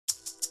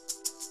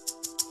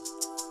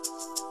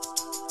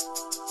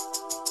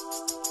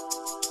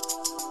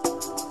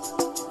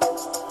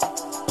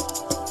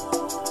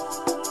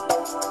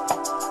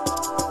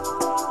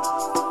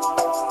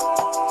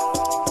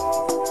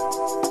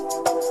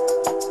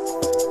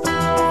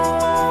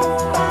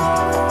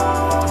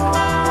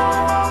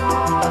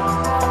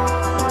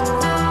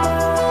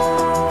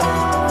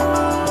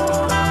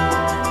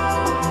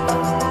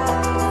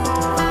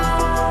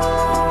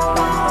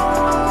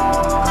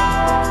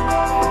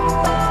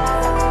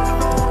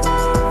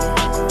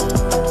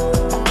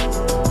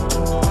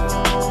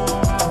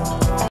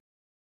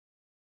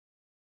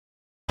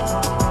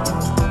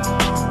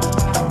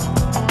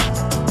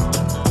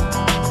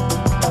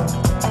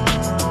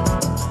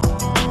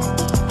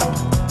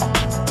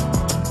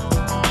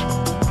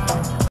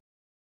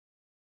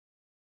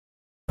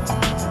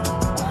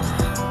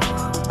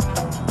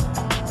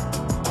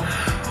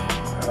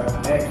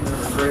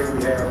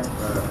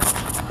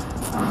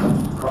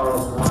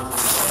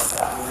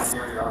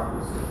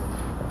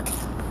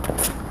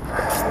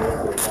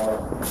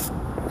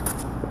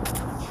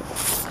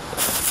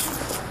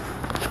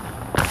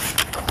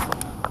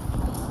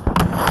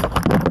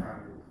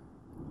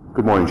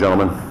Good morning,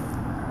 gentlemen.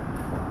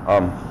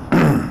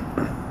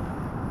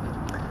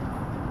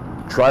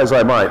 Try as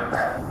I might,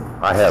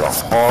 I had a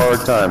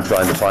hard time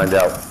trying to find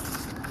out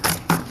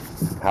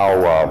how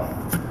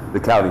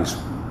the counties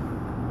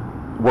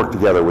work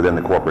together within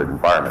the corporate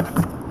environment.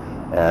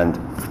 And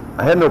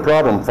I had no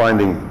problem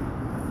finding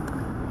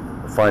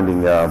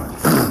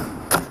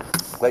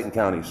Clayton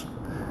County's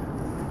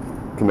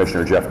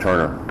Commissioner Jeff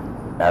Turner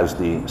as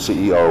the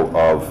CEO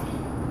of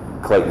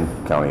Clayton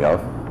County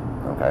of,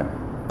 okay.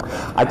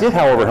 I did,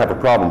 however, have a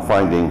problem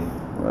finding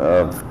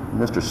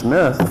Mr.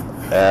 Smith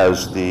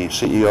as the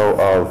CEO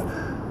of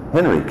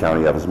Henry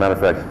County of. As a matter of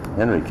fact,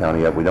 Henry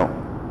County of, we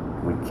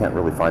can't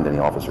really find any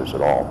officers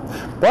at all.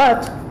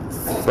 But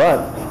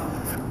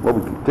what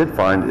we did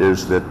find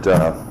is that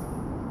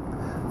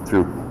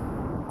through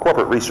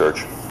corporate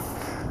research,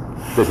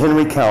 that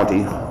Henry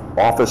County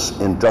Office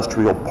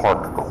Industrial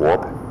Park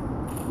Corp.,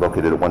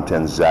 located at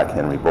 110 Zach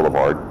Henry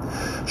Boulevard,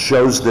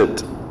 shows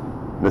that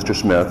Mr.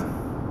 Smith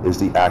is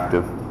the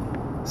active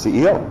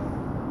CEO.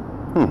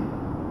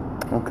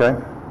 Okay.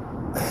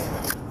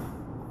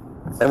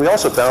 And we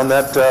also found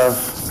that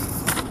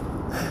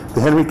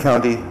the Henry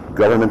County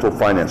Governmental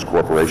Finance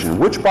Corporation,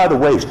 which, by the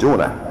way, is doing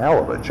a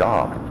hell of a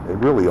job. They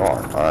really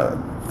are.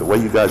 The way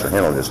you guys are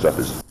handling this stuff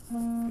is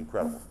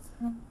incredible.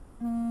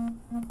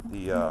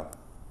 The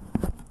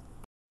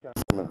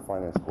Government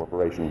Finance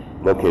Corporation,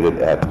 located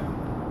at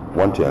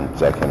 110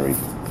 Zach Henry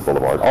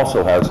Boulevard,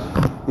 also has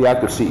the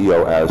active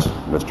CEO as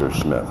Mr.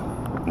 Smith.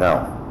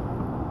 Now,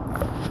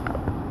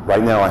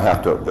 right now I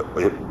have to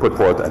put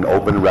forth an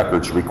open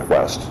records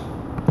request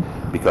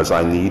because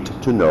I need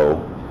to know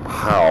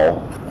how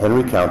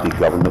Henry County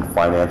Government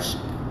Finance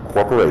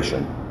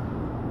Corporation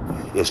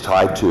is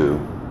tied to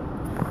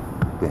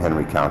the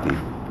Henry County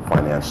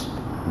Finance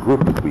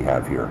Group that we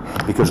have here.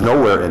 Because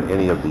nowhere in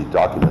any of the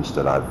documents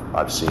that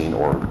I've seen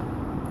or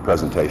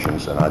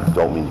presentations, and I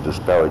don't mean to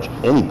disparage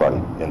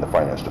anybody in the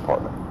finance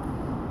department,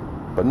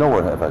 but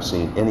nowhere have I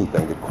seen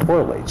anything that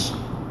correlates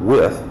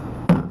with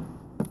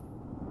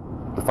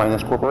the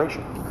finance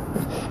corporation.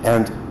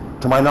 And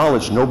to my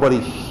knowledge, nobody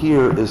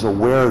here is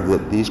aware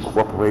that these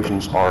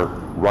corporations are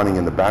running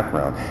in the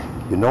background.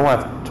 You know,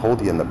 I've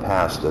told you in the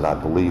past that I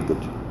believe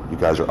that you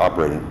guys are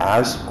operating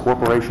as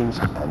corporations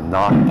and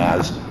not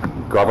as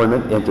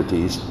government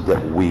entities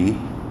that we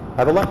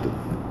have elected.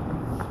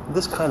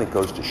 This kind of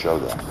goes to show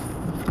that.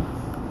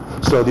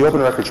 So the open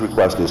records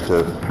request is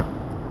to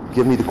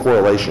give me the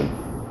correlation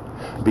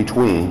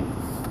between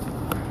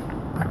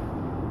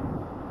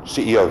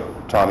CEO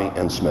Tommy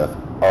N. Smith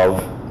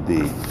of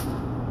the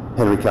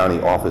Henry County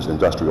Office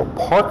Industrial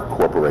Park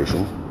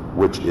Corporation,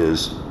 which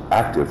is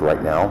active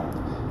right now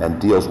and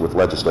deals with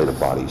legislative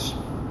bodies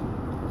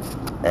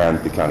and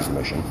the county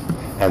commission,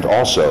 and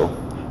also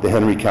the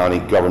Henry County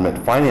Government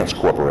Finance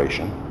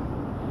Corporation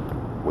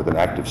with an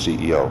active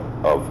CEO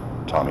of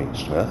Tommy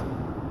Smith,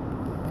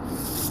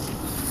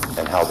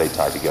 and how they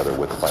tie together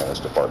with the finance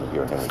department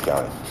here in Henry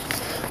County.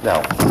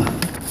 Now,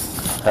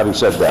 having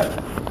said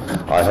that,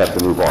 I have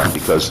to move on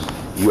because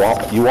you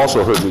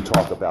also heard me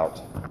talk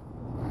about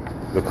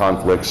the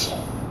conflicts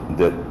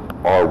that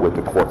are with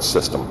the court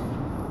system.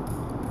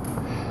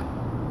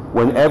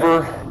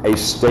 Whenever a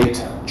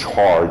state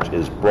charge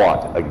is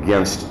brought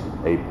against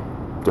a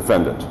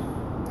defendant,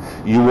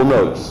 you will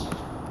notice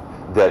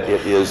that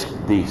it is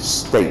the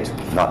state,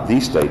 not the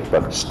state,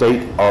 but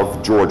state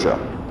of Georgia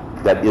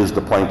that is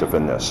the plaintiff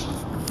in this.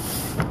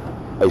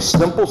 A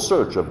simple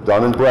search of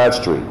Dun &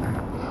 Bradstreet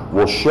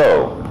will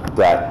show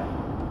that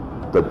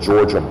the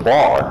Georgia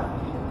bar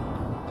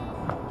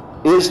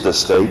is the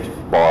state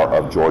bar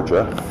of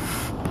Georgia,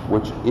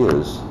 which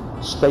is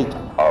state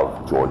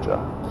of Georgia.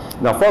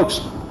 Now, folks,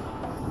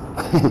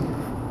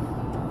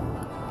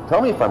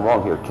 tell me if I'm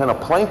wrong here. Can a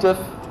plaintiff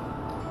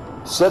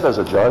sit as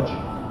a judge?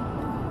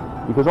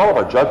 Because all of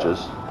our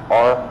judges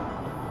are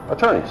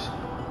attorneys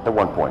at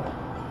one point.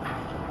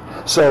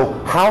 So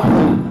how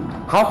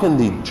can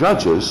the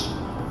judges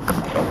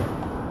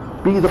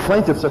be the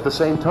plaintiffs at the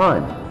same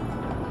time?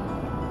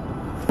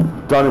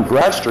 Dun &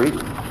 Bradstreet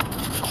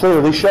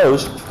clearly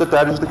shows that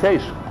that is the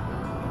case.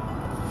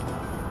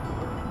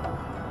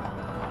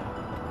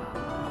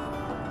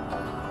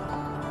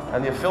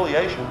 And the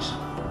affiliations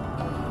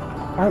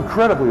are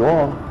incredibly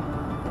long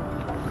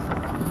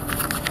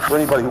for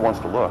anybody who wants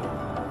to look.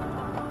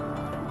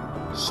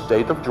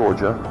 State of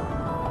Georgia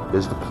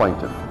is the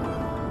plaintiff.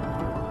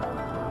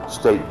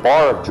 State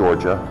Bar of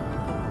Georgia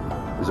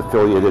is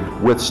affiliated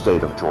with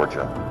State of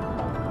Georgia.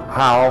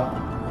 How,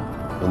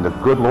 in the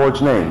good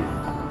Lord's name,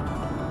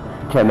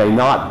 can they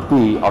not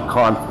be a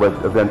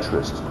conflict of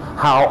interest?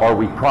 How are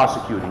we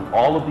prosecuting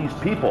all of these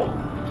people?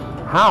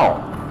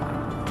 How?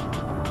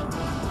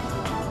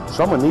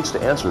 Someone needs to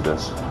answer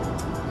this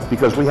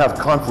because we have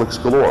conflicts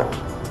galore.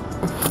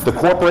 The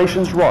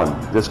corporations run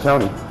this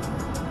county.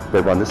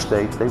 They run this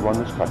state. They run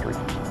this country.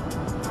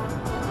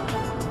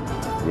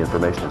 The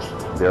information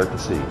is there to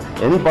see.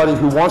 Anybody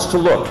who wants to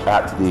look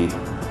at the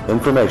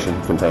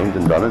information contained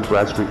in Dun &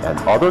 Bradstreet and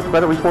other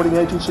credit reporting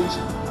agencies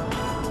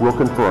will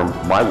confirm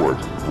my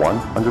words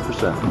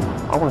 100%.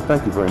 I want to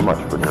thank you very much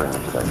for hearing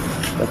me today.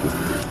 Thank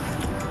you.